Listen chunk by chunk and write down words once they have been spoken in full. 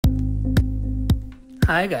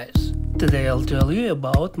Hi guys, today I'll tell you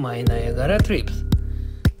about my Niagara trips,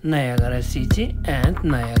 Niagara City and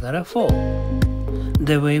Niagara Falls.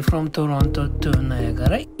 The way from Toronto to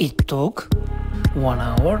Niagara, it took 1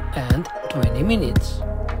 hour and 20 minutes.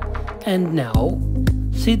 And now,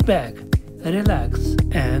 sit back, relax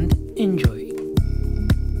and enjoy.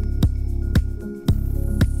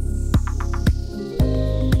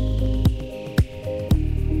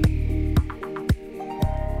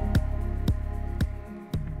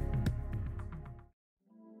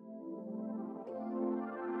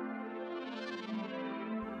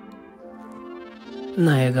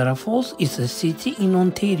 Niagara Falls is a city in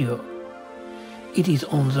Ontario. It is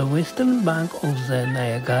on the western bank of the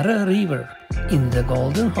Niagara River in the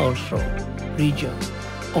Golden Horse region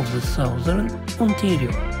of the southern Ontario,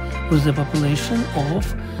 with a population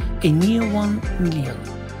of a near 1 million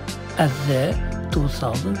at the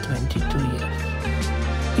 2022 years.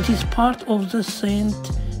 It is part of the St.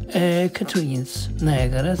 Catharines,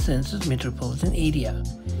 Niagara Census Metropolitan Area,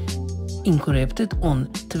 incorporated on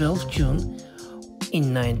 12 June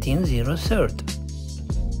in 1903.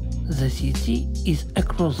 The city is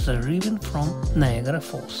across the river from Niagara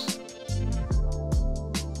Falls.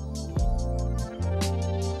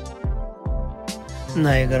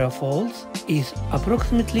 Niagara Falls is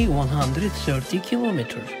approximately 130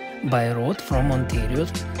 kilometers by road from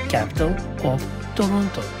Ontario's capital of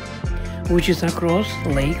Toronto, which is across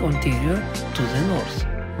Lake Ontario to the north.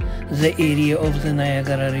 The area of the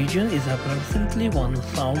Niagara region is approximately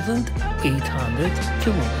 1,800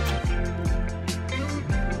 kilometers.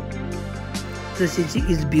 The city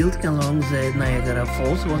is built along the Niagara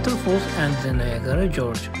Falls waterfalls and the Niagara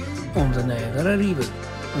Gorge on the Niagara River,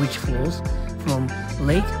 which flows from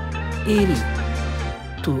Lake Erie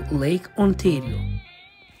to Lake Ontario.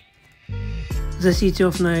 The city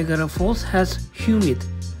of Niagara Falls has humid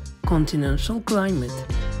continental climate,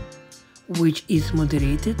 which is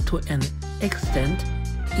moderated to an extent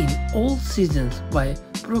in all seasons by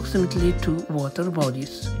approximately 2 water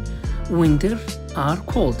bodies. Winters are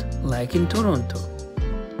cold, like in Toronto,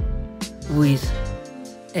 with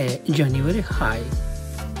a January high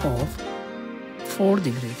of 4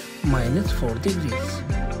 degrees, -4 degrees,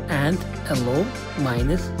 and a low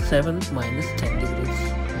 -7, -10 degrees.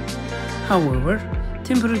 However,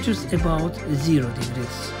 temperatures about 0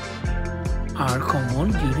 degrees are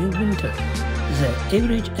common during winter. The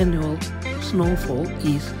average annual snowfall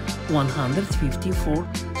is 154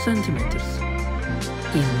 centimeters,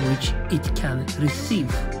 in which it can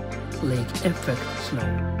receive lake effect snow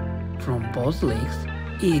from both lakes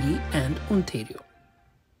Erie and Ontario.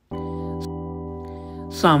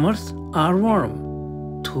 Summers are warm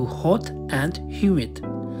to hot and humid,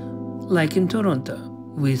 like in Toronto,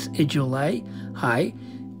 with a July high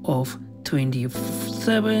of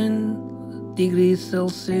 27 degrees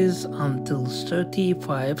Celsius until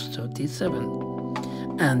 35-37,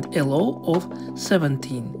 and a low of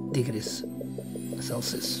 17 degrees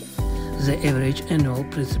Celsius. The average annual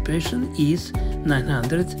precipitation is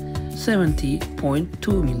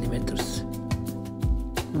 970.2 millimeters,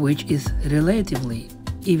 which is relatively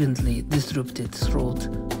evenly distributed throughout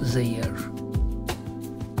the year.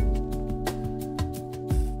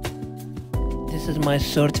 This is my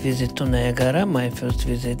third visit to Niagara. My first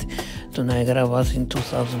visit to Niagara was in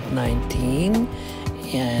 2019,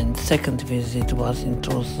 and second visit was in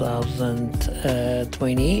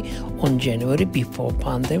 2020 on January, before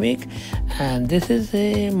pandemic, and this is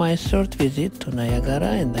my third visit to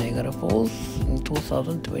Niagara and Niagara Falls in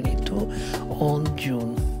 2022 on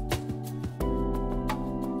June.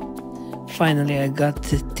 Finally, I got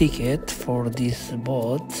the ticket for this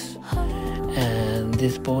boat, and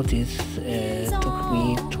this boat took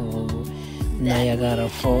me to Niagara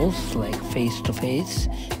Falls, like face to face,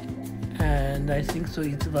 and I think so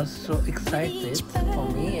it was so excited for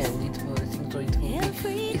me, and I think so it will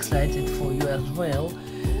be excited for you as well,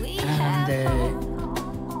 and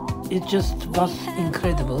it just was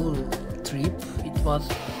incredible trip. It was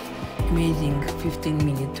amazing 15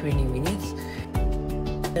 minutes, 20 minutes.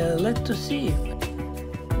 Let's see.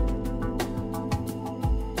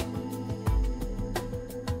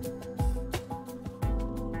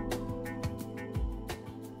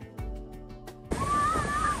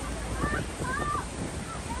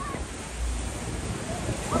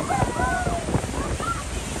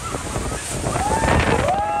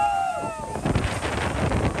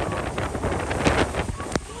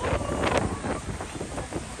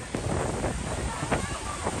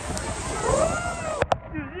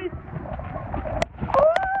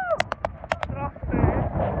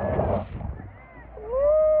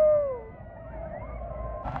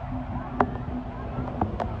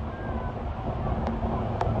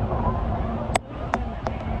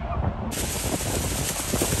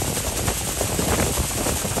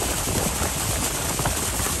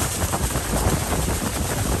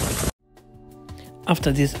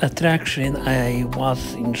 After this attraction, I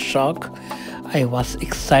was in shock. I was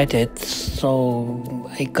excited, so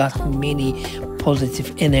I got many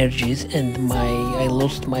positive energies, and I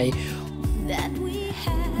lost my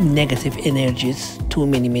negative energies, too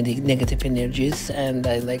many negative energies, and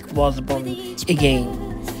I was born again.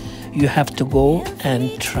 You have to go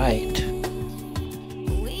and try it.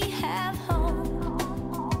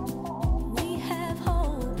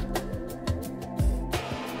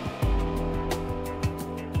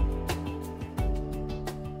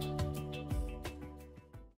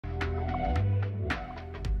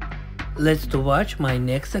 Let's watch my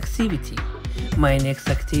next activity. My next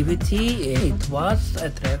activity, it was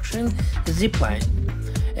attraction zipline.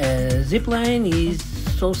 Zipline is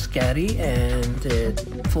so scary and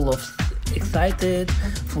full of excited,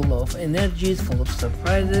 full of energies, full of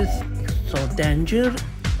surprises, so danger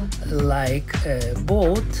like a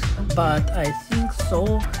boat, but I think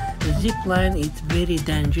so zipline is very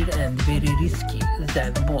dangerous and very risky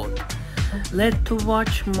than boat. Let's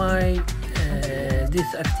watch my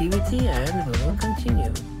this activity and we will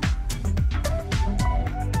continue.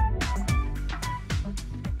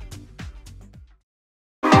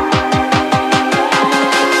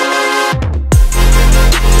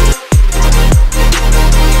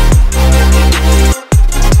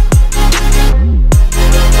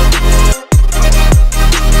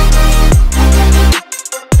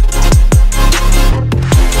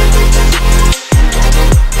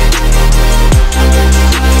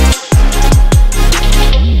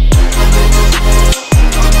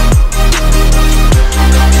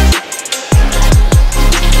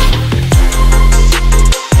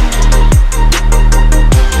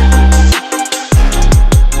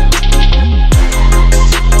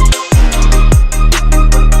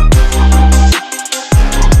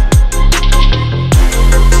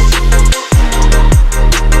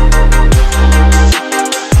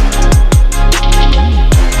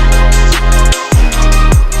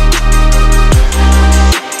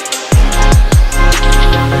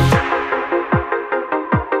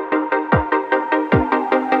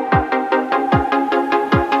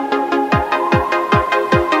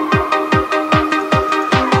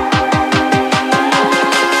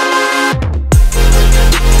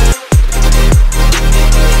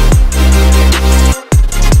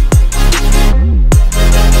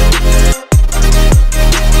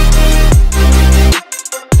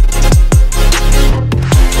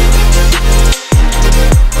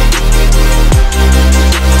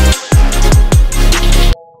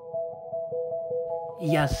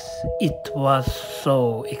 Yes, it was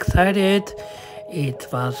so excited, it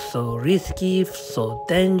was so risky, so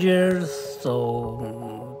dangerous,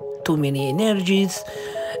 so too many energies.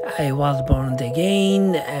 I was born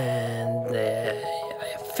again and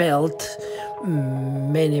I felt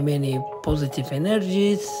many positive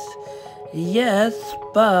energies. Yes,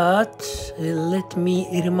 but let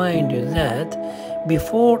me remind you that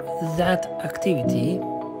before that activity,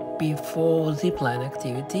 before zipline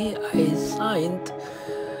activity, I signed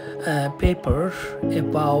a paper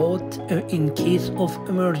about in case of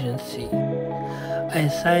emergency. I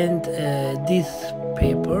signed this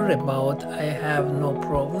paper about I have no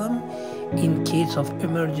problem in case of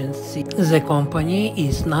emergency. The company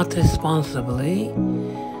is not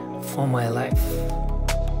responsible for my life.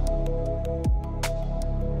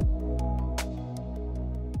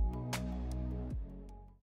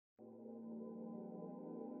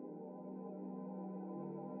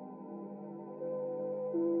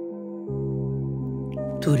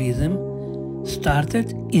 Tourism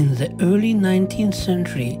started in the early 19th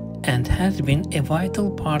century and has been a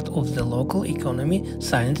vital part of the local economy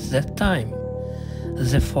since that time.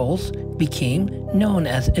 The falls became known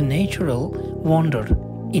as a natural wonder,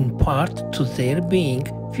 in part to their being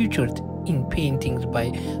featured in paintings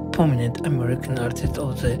by prominent American artists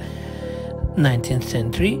of the 19th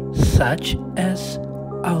century, such as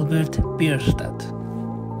Albert Bierstadt.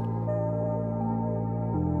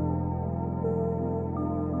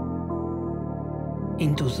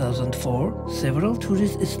 In 2004, several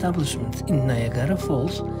tourist establishments in Niagara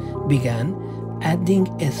Falls began adding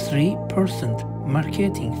a 3%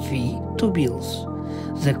 marketing fee to bills.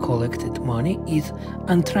 The collected money is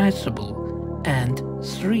untraceable, and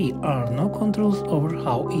there are no controls over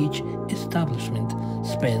how each establishment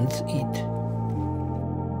spends it.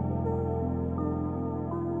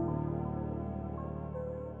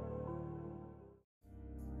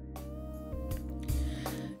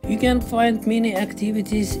 You can find many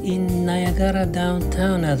activities in Niagara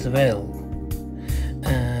downtown as well.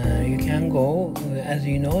 You can go as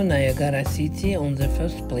you know, Niagara City on the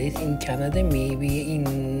first place in Canada, maybe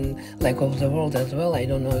in like of the world as well, I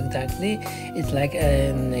don't know exactly. It's like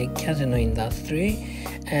a casino industry,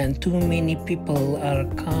 and too many people are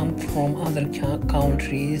come from other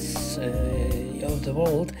countries of the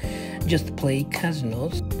world just play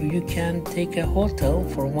casinos. You can take a hotel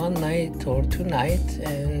for 1 night or 2 nights,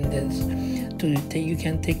 and you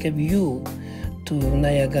can take a view to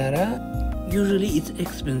Niagara. Usually it's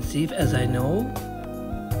expensive, as I know.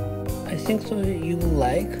 I think so you will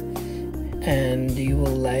like, and you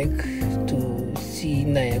will like to see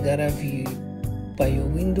Niagara view by your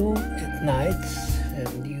window at nights,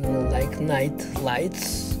 and you will like night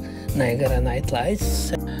lights, Niagara night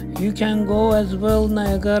lights. You can go as well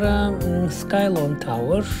Niagara Skyline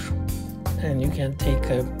Tower, and you can take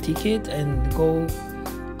a ticket and go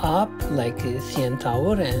up like a CN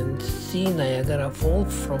Tower and see Niagara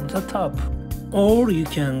Falls from the top. Or you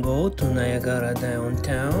can go to Niagara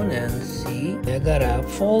downtown and see Niagara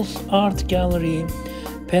Falls Art Gallery,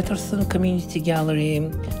 Peterson Community Gallery,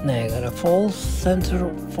 Niagara Falls Center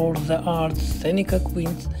for the Arts, Seneca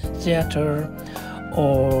Queens Theater,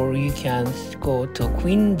 or you can go to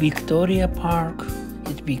Queen Victoria Park,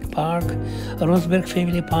 it's big park, Roseburg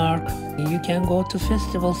Family Park. You can go to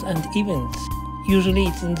festivals and events. Usually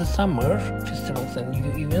it's in the summer, festivals and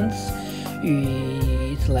events.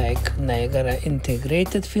 It's like Niagara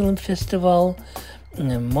Integrated Film Festival,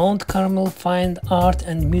 Mount Carmel Fine Art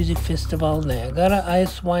and Music Festival, Niagara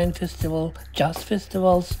Ice Wine Festival, Jazz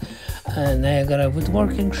Festivals, Niagara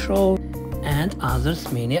Woodworking Show, and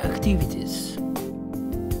others many activities.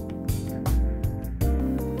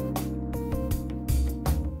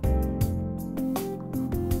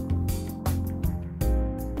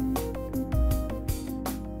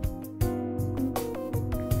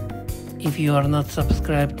 If you are not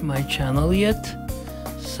subscribed to my channel yet,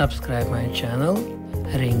 subscribe my channel,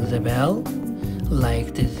 ring the bell,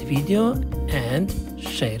 like this video, and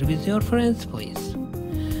share with your friends, please.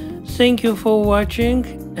 Thank you for watching,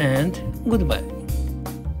 and goodbye.